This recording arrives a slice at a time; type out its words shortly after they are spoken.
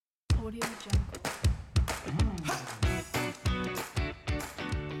Audio Jungle.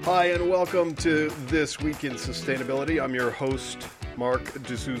 Hi, and welcome to This Week in Sustainability. I'm your host, Mark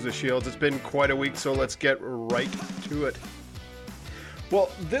D'Souza Shields. It's been quite a week, so let's get right to it. Well,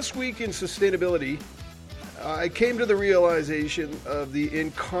 this week in sustainability, I came to the realization of the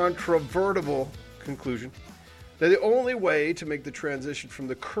incontrovertible conclusion that the only way to make the transition from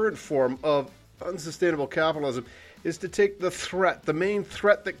the current form of unsustainable capitalism is to take the main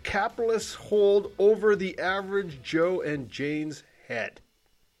threat that capitalists hold over the average Joe and Jane's head.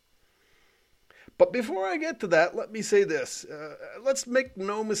 But before I get to that, let me say this. Let's make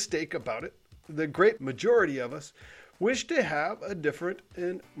no mistake about it. The great majority of us wish to have a different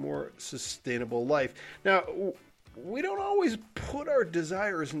and more sustainable life. Now, we don't always put our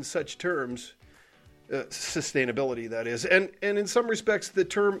desires in such terms, sustainability that is, and in some respects the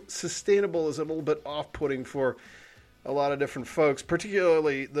term sustainable is a little bit off-putting for a lot of different folks,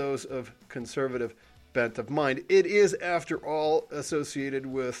 particularly those of conservative bent of mind. It is, after all, associated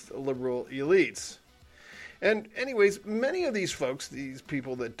with liberal elites. And anyways, many of these folks, these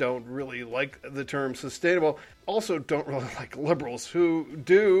people that don't really like the term sustainable, also don't really like liberals who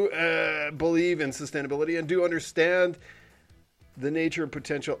do believe in sustainability and do understand the nature and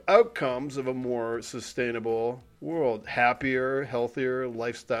potential outcomes of a more sustainable world. Happier, healthier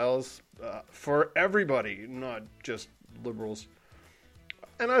lifestyles for everybody, not just liberals.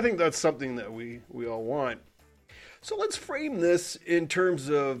 And I think that's something that we all want. So let's frame this in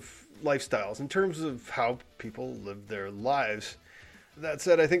terms of lifestyles, in terms of how people live their lives. That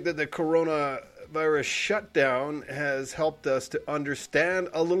said, I think that the coronavirus shutdown has helped us to understand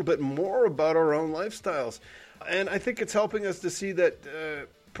a little bit more about our own lifestyles. And I think it's helping us to see that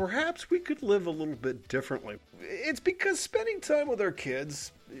perhaps we could live a little bit differently. It's because spending time with our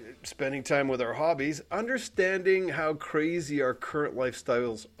kids, spending time with our hobbies, understanding how crazy our current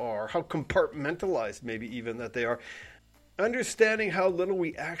lifestyles are, how compartmentalized maybe even that they are, understanding how little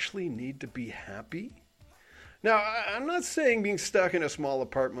we actually need to be happy. Now, I'm not saying being stuck in a small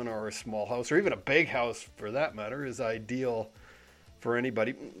apartment or a small house, or even a big house for that matter, is ideal for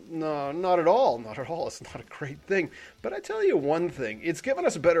anybody. No, not at all. Not at all. It's not a great thing. But I tell you one thing. It's given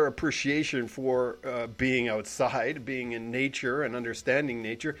us a better appreciation for being outside, being in nature and understanding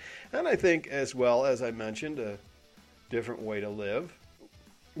nature. And I think, as well, as I mentioned, a different way to live.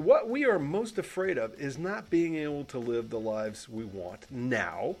 What we are most afraid of is not being able to live the lives we want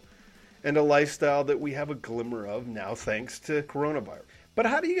now, and a lifestyle that we have a glimmer of now thanks to coronavirus. But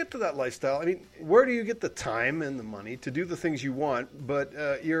how do you get to that lifestyle? I mean, where do you get the time and the money to do the things you want, but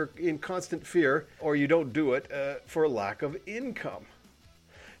you're in constant fear, or you don't do it for lack of income?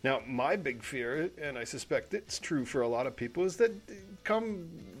 Now, my big fear, and I suspect it's true for a lot of people, is that come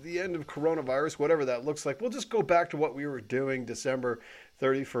the end of coronavirus, whatever that looks like, we'll just go back to what we were doing December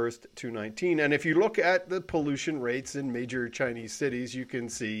 31st, 2019. And if you look at the pollution rates in major Chinese cities, you can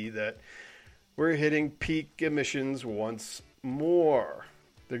see that we're hitting peak emissions once more.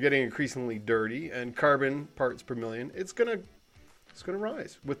 They're getting increasingly dirty, and carbon parts per million, it's gonna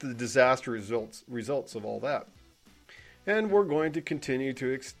rise with the disastrous results of all that. And we're going to continue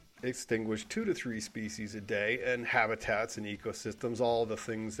to extinguish 2 to 3 species a day, and habitats and ecosystems, all the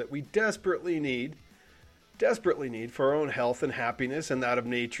things that we desperately need for our own health and happiness and that of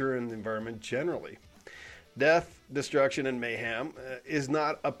nature and the environment generally. Death, destruction, and mayhem is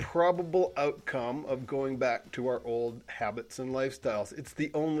not a probable outcome of going back to our old habits and lifestyles. It's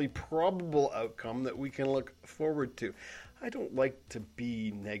the only probable outcome that we can look forward to. I don't like to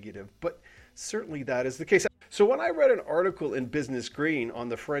be negative, but certainly that is the case. So when I read an article in Business Green on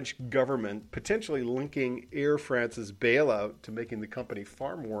the French government potentially linking Air France's bailout to making the company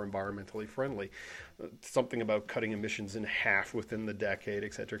far more environmentally friendly, something about cutting emissions in half within the decade,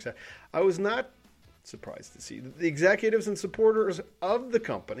 etc., I was not surprised to see that the executives and supporters of the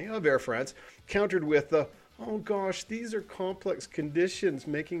company, of Air France, countered with the, oh gosh, these are complex conditions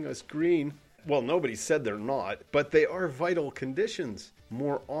making us green. Well, nobody said they're not, but they are vital conditions.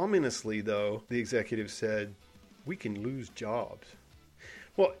 More ominously, though, the executives said, we can lose jobs.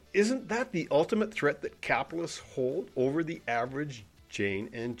 Well, isn't that the ultimate threat that capitalists hold over the average Jane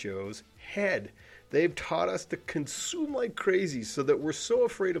and Joe's head? They've taught us to consume like crazy so that we're so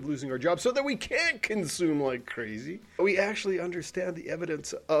afraid of losing our jobs so that we can't consume like crazy. We actually understand the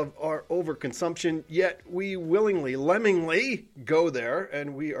evidence of our overconsumption, yet we willingly, lemmingly go there,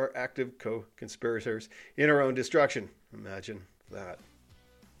 and we are active co-conspirators in our own destruction. Imagine that.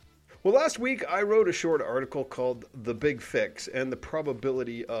 Well, last week I wrote a short article called The Big Fix and the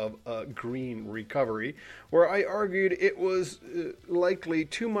Probability of a Green Recovery, where I argued it was likely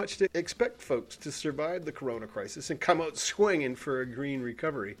too much to expect folks to survive the corona crisis and come out swinging for a green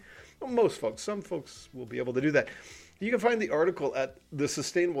recovery. Well, most folks, some folks will be able to do that. You can find the article at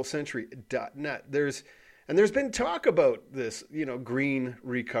thesustainablecentury.net. There's been talk about this, green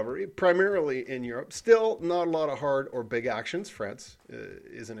recovery, primarily in Europe. Still not a lot of hard or big actions. France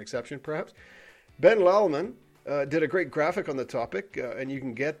is an exception, perhaps. Ben Lallman did a great graphic on the topic, and you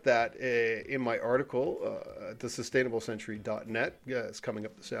can get that in my article at thesustainablecentury.net. It's coming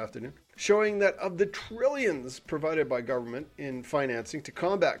up this afternoon, showing that of the trillions provided by government in financing to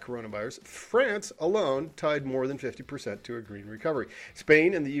combat coronavirus, France alone tied more than 50% to a green recovery.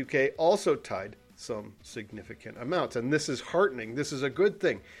 Spain and the UK also tied some significant amounts, and this is heartening. This is a good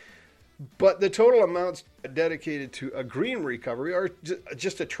thing. But the total amounts dedicated to a green recovery are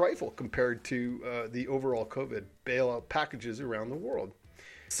just a trifle compared to the overall COVID bailout packages around the world.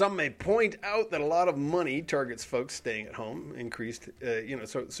 Some may point out that a lot of money targets folks staying at home, increased,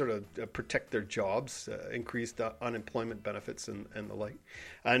 sort of protect their jobs, increased unemployment benefits and the like.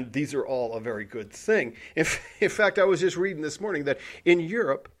 And these are all a very good thing. In fact, I was just reading this morning that in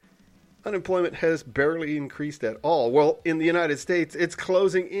Europe, unemployment has barely increased at all. Well, in the United States, it's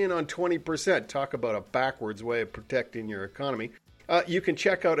closing in on 20%. Talk about a backwards way of protecting your economy. You can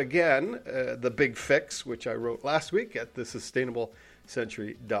check out again The Big Fix, which I wrote last week at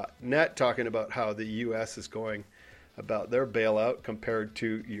thesustainablecentury.net, talking about how the U.S. is going about their bailout compared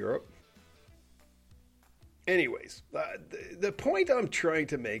to Europe. Anyways, the point I'm trying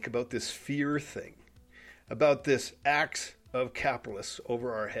to make about this fear thing, about this axe of capitalists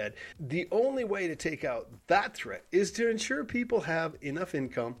over our head, the only way to take out that threat is to ensure people have enough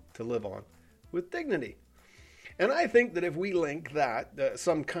income to live on with dignity. And I think that if we link that,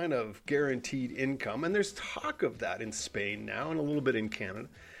 some kind of guaranteed income, and there's talk of that in Spain now and a little bit in Canada,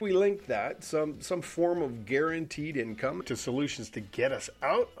 we link that, some form of guaranteed income to solutions to get us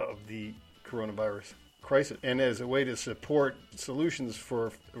out of the coronavirus crisis, and as a way to support solutions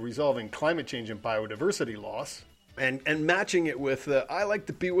for resolving climate change and biodiversity loss, and matching it with, I like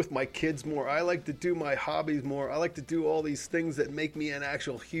to be with my kids more, I like to do my hobbies more, I like to do all these things that make me an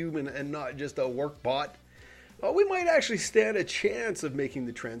actual human and not just a work bot, well, we might actually stand a chance of making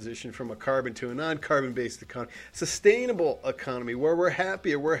the transition from a carbon to a non-carbon based economy, sustainable economy where we're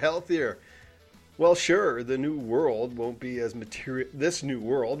happier, we're healthier. Well, sure, the new world won't be as this new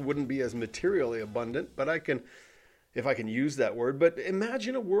world wouldn't be as materially abundant, but if I can use that word, but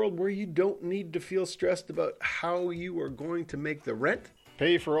imagine a world where you don't need to feel stressed about how you are going to make the rent,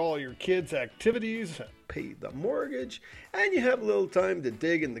 pay for all your kids' activities, pay the mortgage, and you have a little time to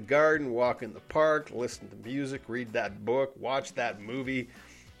dig in the garden, walk in the park, listen to music, read that book, watch that movie,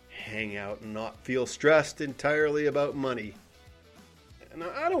 hang out and not feel stressed entirely about money. And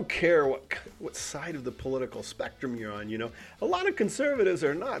I don't care what side of the political spectrum you're on, A lot of conservatives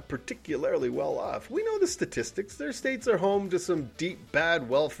are not particularly well off. We know the statistics. Their states are home to some deep, bad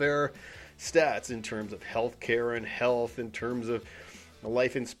welfare stats in terms of health care and health, in terms of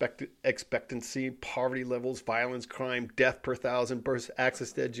life expectancy, poverty levels, violence, crime, death per thousand,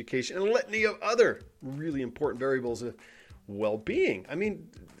 access to education, and a litany of other really important variables of well-being. I mean,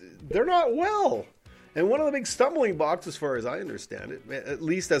 they're not well. And one of the big stumbling blocks, as far as I understand it, at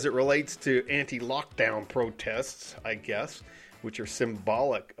least as it relates to anti-lockdown protests, I guess, which are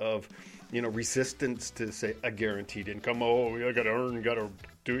symbolic of, resistance to, say, a guaranteed income. Oh, you got to earn, you got to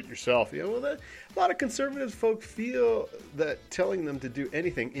do it yourself. A lot of conservative folk feel that telling them to do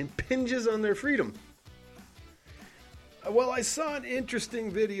anything impinges on their freedom. Well, I saw an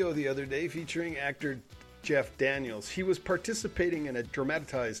interesting video the other day featuring actor Jeff Daniels. He was participating in a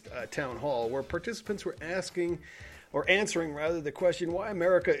dramatized town hall where participants were answering the question why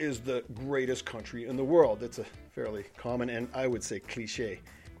America is the greatest country in the world. It's a fairly common and I would say cliche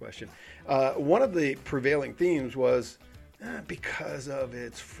question. One of the prevailing themes was because of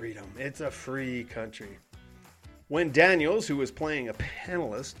its freedom. It's a free country. When Daniels, who was playing a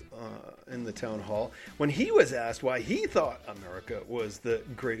panelist in the town hall, when he was asked why he thought America was the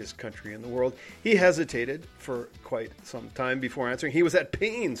greatest country in the world, he hesitated for quite some time before answering. He was at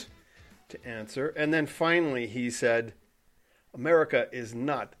pains to answer, and then finally he said, America is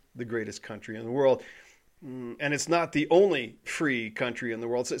not the greatest country in the world, and it's not the only free country in the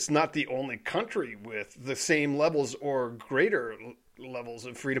world. So it's not the only country with the same levels or greater levels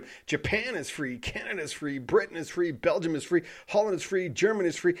of freedom. Japan is free, Canada is free, Britain is free, Belgium is free, Holland is free, Germany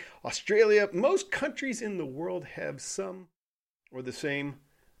is free, Australia. Most countries in the world have some or the same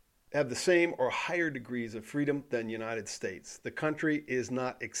have the same or higher degrees of freedom than the United States. The country is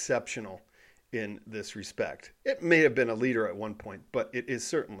not exceptional in this respect. It may have been a leader at one point, but it is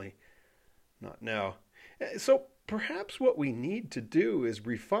certainly not now. So perhaps what we need to do is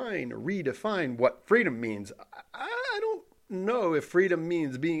redefine what freedom means. I don't know if freedom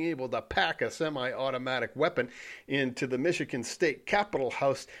means being able to pack a semi-automatic weapon into the Michigan State Capitol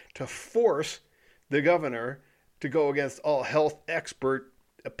House to force the governor to go against all health expert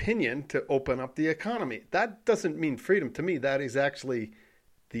opinion to open up the economy. That doesn't mean freedom to me. That is actually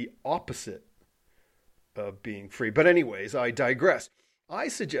the opposite of being free. But anyways, I digress. I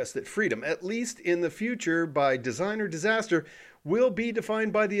suggest that freedom, at least in the future, by design or disaster, will be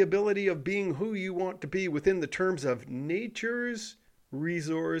defined by the ability of being who you want to be within the terms of nature's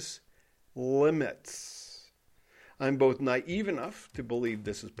resource limits. I'm both naive enough to believe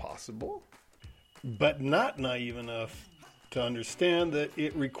this is possible, but not naive enough to understand that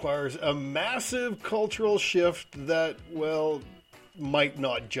it requires a massive cultural shift that, well, might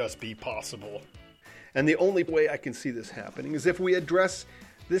not just be possible. And the only way I can see this happening is if we address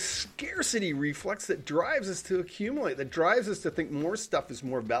this scarcity reflex that drives us to accumulate, that drives us to think more stuff is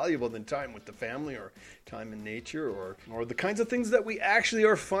more valuable than time with the family or time in nature or the kinds of things that we actually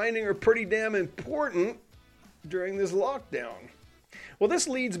are finding are pretty damn important during this lockdown. Well, this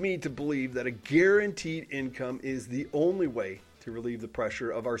leads me to believe that a guaranteed income is the only way to relieve the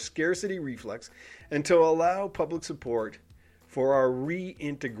pressure of our scarcity reflex and to allow public support for our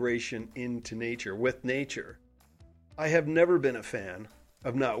reintegration into nature, with nature. I have never been a fan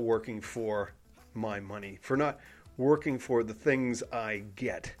of not working for my money, for not working for the things I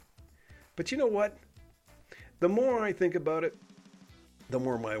get. But you know what? The more I think about it, the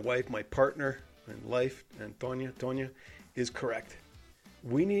more my wife, my partner in life, and Tonya is correct.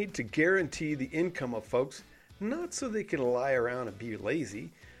 We need to guarantee the income of folks, not so they can lie around and be lazy,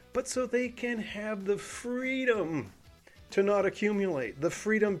 but so they can have the freedom to not accumulate, the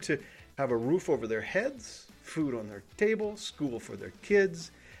freedom to have a roof over their heads, food on their table, school for their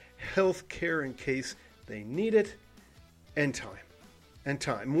kids, health care in case they need it, and time. And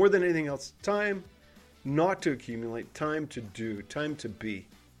time. More than anything else, time not to accumulate, time to do, time to be.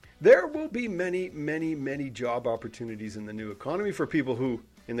 There will be many job opportunities in the new economy for people who,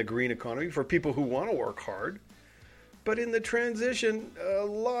 in the green economy, for people who want to work hard. But in the transition, a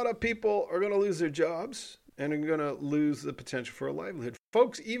lot of people are going to lose their jobs and are going to lose the potential for a livelihood.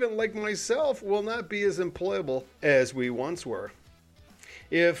 Folks, even like myself, will not be as employable as we once were.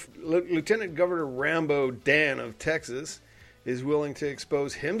 If Lieutenant Governor Rambo Dan of Texas is willing to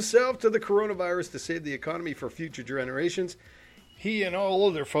expose himself to the coronavirus to save the economy for future generations, he and all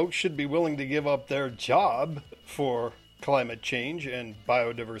other folks should be willing to give up their job for climate change and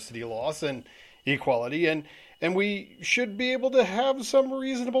biodiversity loss and equality, and we should be able to have some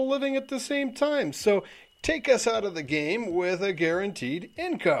reasonable living at the same time. So take us out of the game with a guaranteed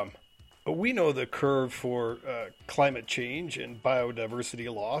income. We know the curve for climate change and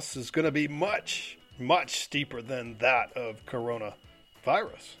biodiversity loss is going to be much steeper than that of coronavirus.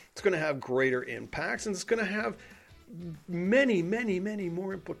 It's going to have greater impacts, and it's going to have many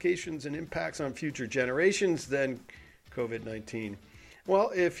more implications and impacts on future generations than COVID-19.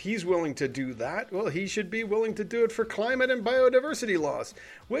 Well, if he's willing to do that, well, he should be willing to do it for climate and biodiversity loss,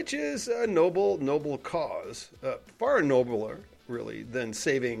 which is a noble cause. Far nobler, really, than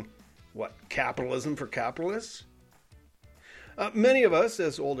saving, capitalism for capitalists? Many of us,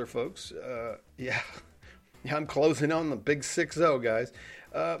 as older folks, I'm closing on the big 6-0, guys.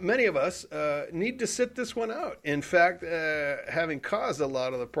 Many of us need to sit this one out. In fact, having caused a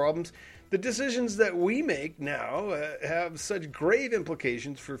lot of the problems, the decisions that we make now have such grave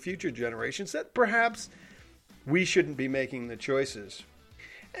implications for future generations that perhaps we shouldn't be making the choices.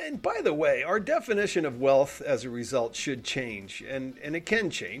 And by the way, our definition of wealth as a result should change, and it can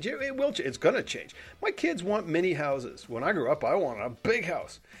change. It will. It's going to change. My kids want mini houses. When I grew up, I wanted a big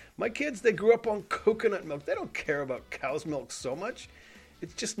house. My kids, they grew up on coconut milk. They don't care about cow's milk so much.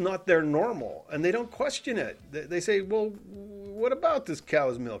 It's just not their normal, and they don't question it. They say, well, what about this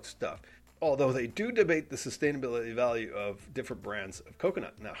cow's milk stuff? Although they do debate the sustainability value of different brands of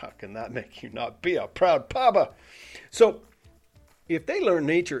coconut. Now, how can that make you not be a proud papa? So, if they learn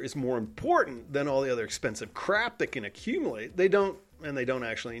nature is more important than all the other expensive crap that can accumulate, they don't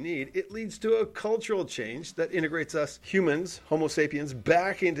actually need, it leads to a cultural change that integrates us humans, Homo sapiens,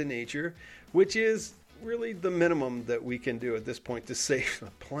 back into nature, which is really the minimum that we can do at this point to save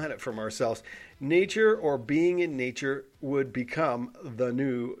the planet from ourselves. Nature, or being in nature, would become the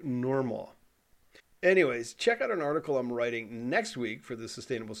new normal. Anyways, check out an article I'm writing next week for the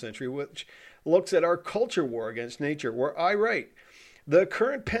Sustainable Century, which looks at our culture war against nature, where I write, The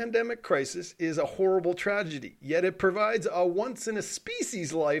current pandemic crisis is a horrible tragedy, yet it provides a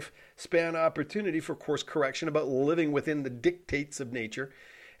once-in-a-species lifespan opportunity for course correction about living within the dictates of nature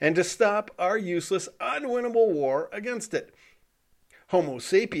and to stop our useless, unwinnable war against it. Homo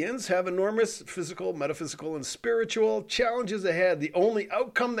sapiens have enormous physical, metaphysical, and spiritual challenges ahead. The only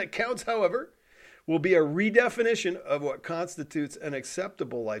outcome that counts, however, will be a redefinition of what constitutes an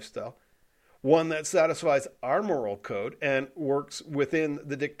acceptable lifestyle, one that satisfies our moral code and works within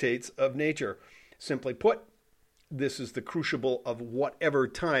the dictates of nature. Simply put, this is the crucible of whatever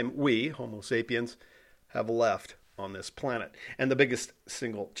time we, Homo sapiens, have left on this planet. And the biggest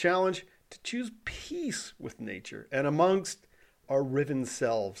single challenge, to choose peace with nature and amongst our riven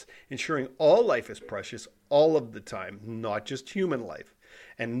selves, ensuring all life is precious all of the time, not just human life,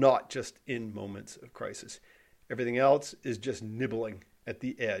 and not just in moments of crisis. Everything else is just nibbling at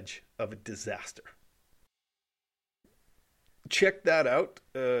the edge of a disaster. Check that out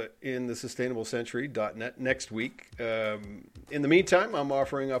in the sustinablecentury.net next week. In the meantime, I'm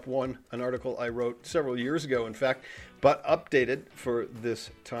offering up an article I wrote several years ago, in fact, but updated for this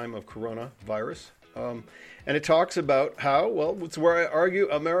time of coronavirus. And it talks about how, well, it's where I argue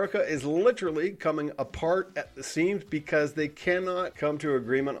America is literally coming apart at the seams because they cannot come to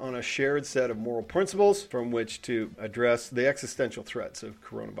agreement on a shared set of moral principles from which to address the existential threats of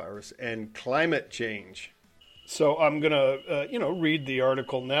coronavirus and climate change. So I'm going to, read the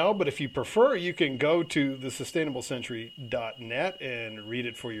article now, but if you prefer, you can go to the sustinablecentury.net and read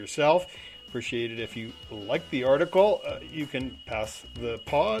it for yourself. Appreciate it if you like the article. You can pass the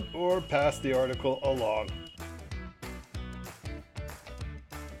pod or pass the article along.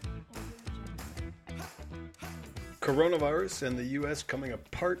 Coronavirus and the U.S. coming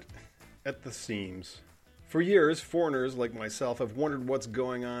apart at the seams. For years, foreigners like myself have wondered what's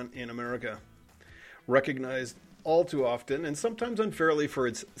going on in America. Recognized all too often, and sometimes unfairly for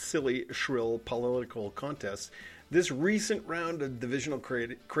its silly, shrill political contests, this recent round of divisional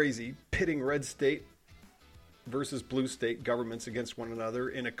crazy, pitting red state versus blue state governments against one another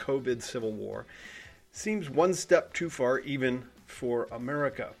in a COVID civil war, seems one step too far even for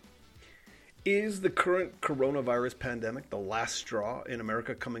America. Is the current coronavirus pandemic the last straw in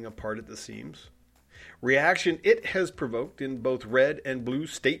America coming apart at the seams? Reaction it has provoked in both red and blue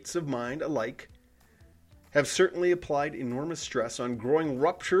states of mind alike have certainly applied enormous stress on growing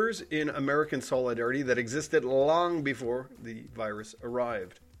ruptures in American solidarity that existed long before the virus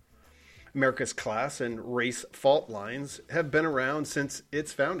arrived. America's class and race fault lines have been around since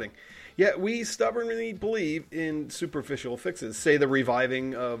its founding. Yet we stubbornly believe in superficial fixes. Say the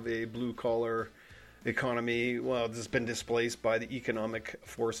reviving of a blue-collar economy, well, this has been displaced by the economic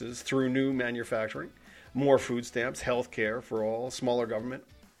forces through new manufacturing, more food stamps, health care for all, smaller government.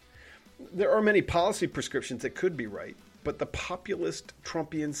 There are many policy prescriptions that could be right, but the populist,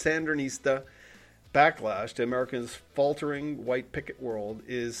 Trumpian, Sandinista backlash to America's faltering white picket world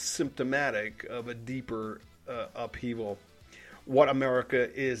is symptomatic of a deeper upheaval. What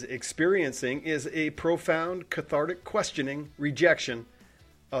America is experiencing is a profound, cathartic questioning, rejection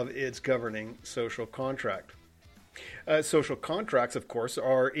of its governing social contract. Social contracts, of course,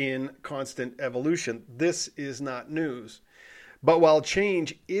 are in constant evolution. This is not news. But while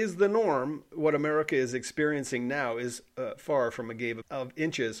change is the norm, what America is experiencing now is far from a game of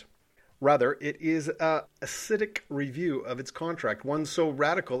inches. Rather, it is an acidic review of its contract, one so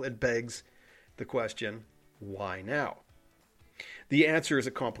radical it begs the question, why now? The answer is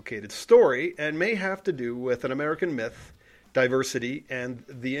a complicated story and may have to do with an American myth, diversity, and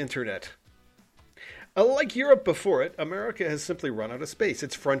the internet. Like Europe before it, America has simply run out of space.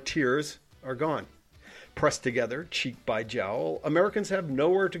 Its frontiers are gone. Pressed together, cheek by jowl, Americans have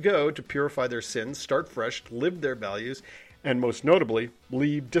nowhere to go to purify their sins, start fresh, live their values, and most notably,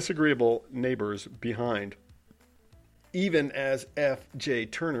 leave disagreeable neighbors behind. Even as F.J.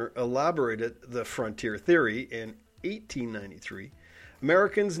 Turner elaborated the frontier theory in 1893,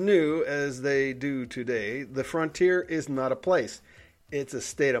 Americans knew, as they do today, the frontier is not a place. It's a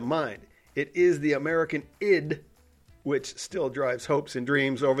state of mind. It is the American id which still drives hopes and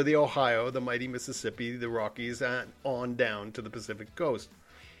dreams over the Ohio, the mighty Mississippi, the Rockies, and on down to the Pacific coast.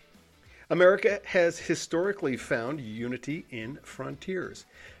 America has historically found unity in frontiers,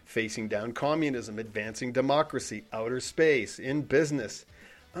 facing down communism, advancing democracy, outer space, in business,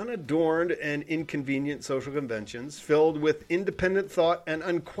 unadorned and inconvenient social conventions filled with independent thought and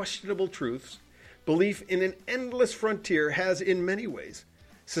unquestionable truths. Belief in an endless frontier has in many ways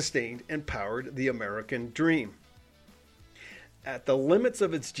sustained and powered the American dream. At the limits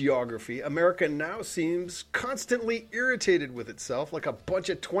of its geography, America now seems constantly irritated with itself, like a bunch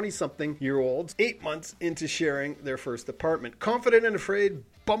of 20-something-year-olds 8 months into sharing their first apartment. Confident and afraid,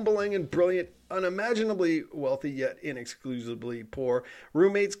 bumbling and brilliant, unimaginably wealthy yet inexcusably poor,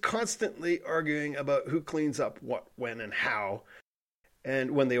 roommates constantly arguing about who cleans up what, when, and how.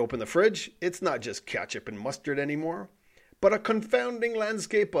 And when they open the fridge, it's not just ketchup and mustard anymore, but a confounding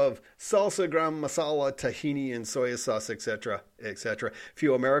landscape of salsa, gram masala, tahini, and soy sauce, etc., etc.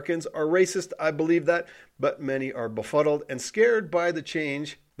 Few Americans are racist, I believe that, but many are befuddled and scared by the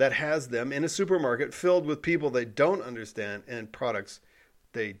change that has them in a supermarket filled with people they don't understand and products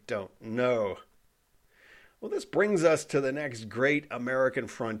they don't know. Well, this brings us to the next great American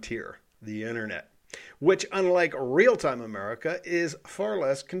frontier, the internet, which, unlike real-time America, is far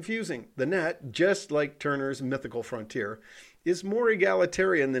less confusing. The net, just like Turner's mythical frontier, is more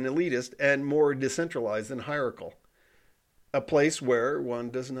egalitarian than elitist and more decentralized than hierarchical. A place where one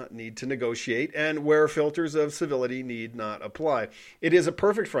does not need to negotiate and where filters of civility need not apply. It is a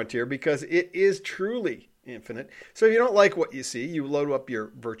perfect frontier because it is truly infinite. So if you don't like what you see, you load up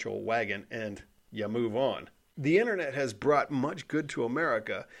your virtual wagon and you move on. The internet has brought much good to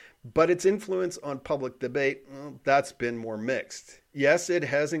America, but its influence on public debate, well, that's been more mixed. Yes, it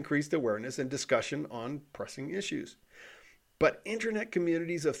has increased awareness and discussion on pressing issues. But internet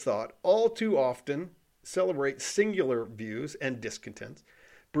communities of thought all too often celebrate singular views and discontents,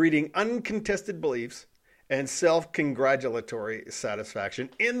 breeding uncontested beliefs and self-congratulatory satisfaction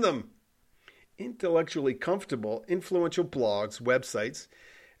in them. Intellectually comfortable, influential blogs, websites,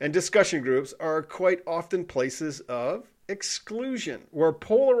 and discussion groups are quite often places of exclusion, where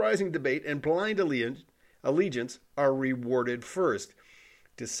polarizing debate and blind allegiance are rewarded first.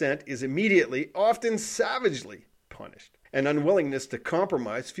 Dissent is immediately, often savagely, punished. An unwillingness to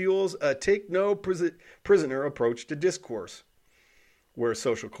compromise fuels a take-no-prisoner approach to discourse, where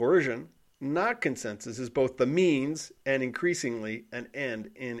social coercion, not consensus, is both the means and increasingly an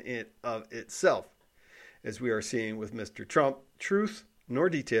end in it of itself. As we are seeing with Mr. Trump, truth nor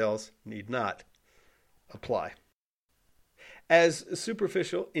details need not apply. As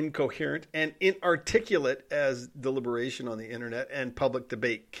superficial, incoherent, and inarticulate as deliberation on the internet and public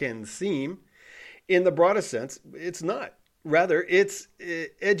debate can seem, in the broadest sense, it's not. Rather, it's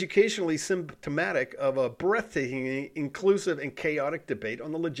educationally symptomatic of a breathtakingly inclusive and chaotic debate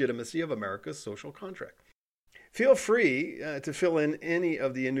on the legitimacy of America's social contract. Feel free to fill in any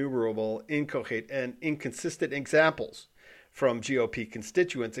of the innumerable incoherent and inconsistent examples from GOP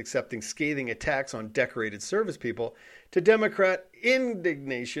constituents accepting scathing attacks on decorated service people to Democrat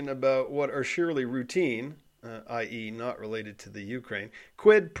indignation about what are surely routine, i.e. not related to the Ukraine,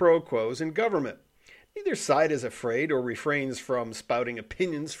 quid pro quos in government. Neither side is afraid or refrains from spouting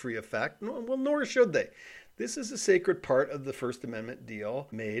opinions free of fact, nor should they. This is a sacred part of the First Amendment deal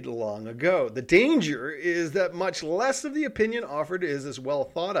made long ago. The danger is that much less of the opinion offered is as well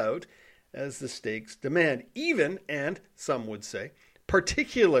thought out as the stakes demand, even, and some would say,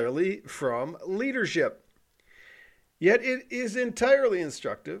 particularly from leadership. Yet it is entirely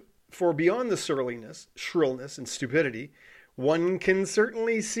instructive, for beyond the surliness, shrillness, and stupidity, one can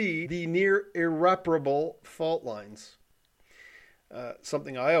certainly see the near irreparable fault lines.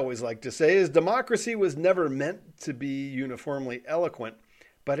 Something I always like to say is democracy was never meant to be uniformly eloquent,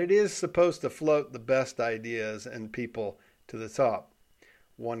 but it is supposed to float the best ideas and people to the top.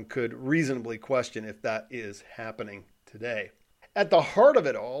 One could reasonably question if that is happening today. At the heart of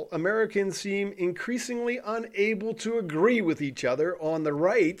it all, Americans seem increasingly unable to agree with each other on the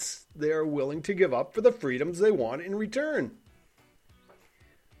rights they are willing to give up for the freedoms they want in return.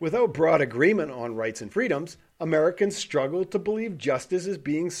 Without broad agreement on rights and freedoms, Americans struggle to believe justice is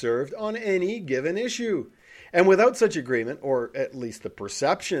being served on any given issue. And without such agreement, or at least the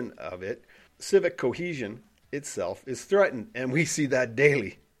perception of it, civic cohesion itself is threatened, and we see that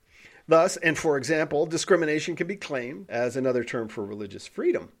daily. Thus, and for example, discrimination can be claimed as another term for religious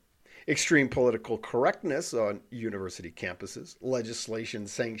freedom. Extreme political correctness on university campuses, legislation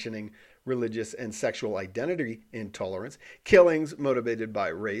sanctioning religious and sexual identity intolerance, killings motivated by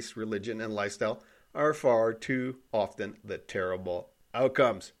race, religion, and lifestyle are far too often the terrible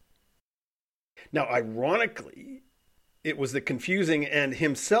outcomes. Now, ironically, it was the confusing and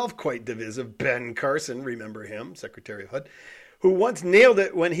himself quite divisive Ben Carson, remember him, Secretary of HUD, who once nailed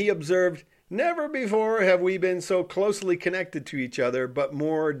it when he observed, "Never before have we been so closely connected to each other, but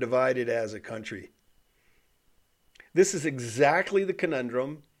more divided as a country." This is exactly the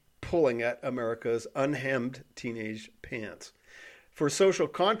conundrum pulling at America's unhemmed teenage pants. For social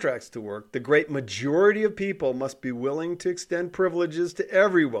contracts to work, the great majority of people must be willing to extend privileges to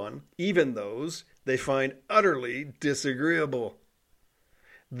everyone, even those they find utterly disagreeable.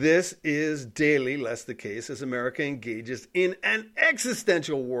 This is daily less the case as America engages in an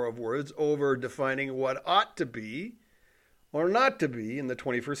existential war of words over defining what ought to be or not to be in the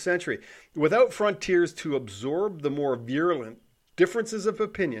 21st century. Without frontiers to absorb the more virulent differences of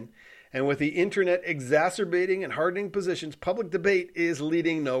opinion, and with the internet exacerbating and hardening positions, public debate is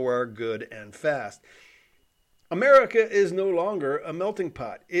leading nowhere good and fast. America is no longer a melting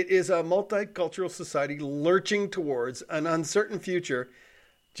pot. It is a multicultural society lurching towards an uncertain future,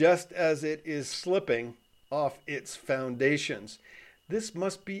 just as it is slipping off its foundations. This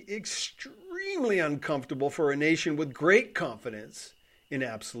must be extremely uncomfortable for a nation with great confidence in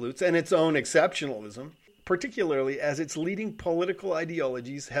absolutes and its own exceptionalism, particularly as its leading political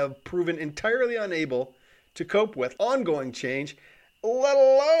ideologies have proven entirely unable to cope with ongoing change, let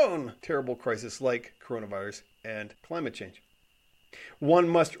alone terrible crises like coronavirus and climate change. One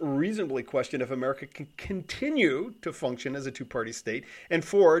must reasonably question if America can continue to function as a two-party state and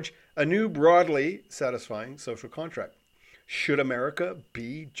forge a new broadly satisfying social contract. Should America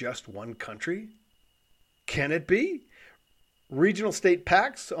be just one country? Can it be? Regional state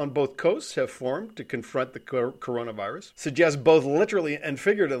pacts on both coasts have formed to confront the coronavirus, suggest both literally and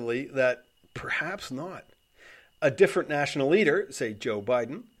figuratively that perhaps not. A different national leader, say Joe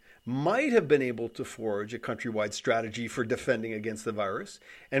Biden, might have been able to forge a countrywide strategy for defending against the virus,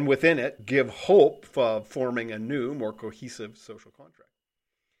 and within it give hope for forming a new, more cohesive social contract.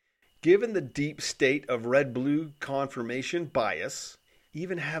 Given the deep state of red-blue confirmation bias,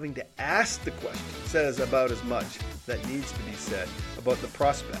 even having to ask the question says about as much that needs to be said about the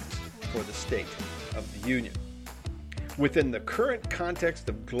prospects for the state of the Union. Within the current context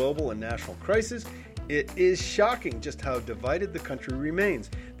of global and national crisis, it is shocking just how divided the country remains.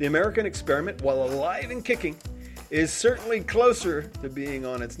 The American experiment, while alive and kicking, is certainly closer to being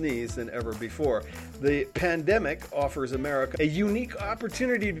on its knees than ever before. The pandemic offers America a unique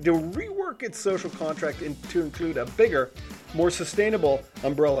opportunity to rework its social contract to include a bigger, more sustainable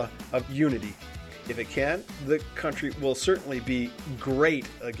umbrella of unity. If it can, the country will certainly be great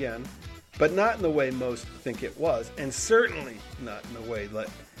again, but not in the way most think it was, and certainly not in the way that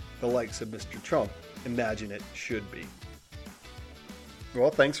the likes of Mr. Trump imagine it should be.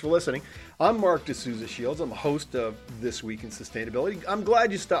 Well, thanks for listening. I'm Mark D'Souza Shields. I'm a host of This Week in Sustainability. I'm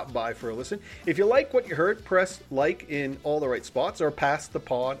glad you stopped by for a listen. If you like what you heard, press like in all the right spots or pass the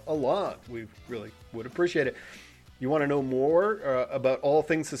pod along. We really would appreciate it. You want to know more about all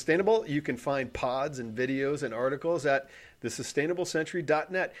things sustainable? You can find pods and videos and articles at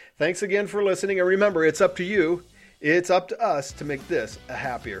thesustainablecentury.net. Thanks again for listening. And remember, it's up to you. It's up to us to make this a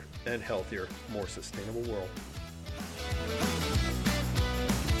happier and healthier, more sustainable world.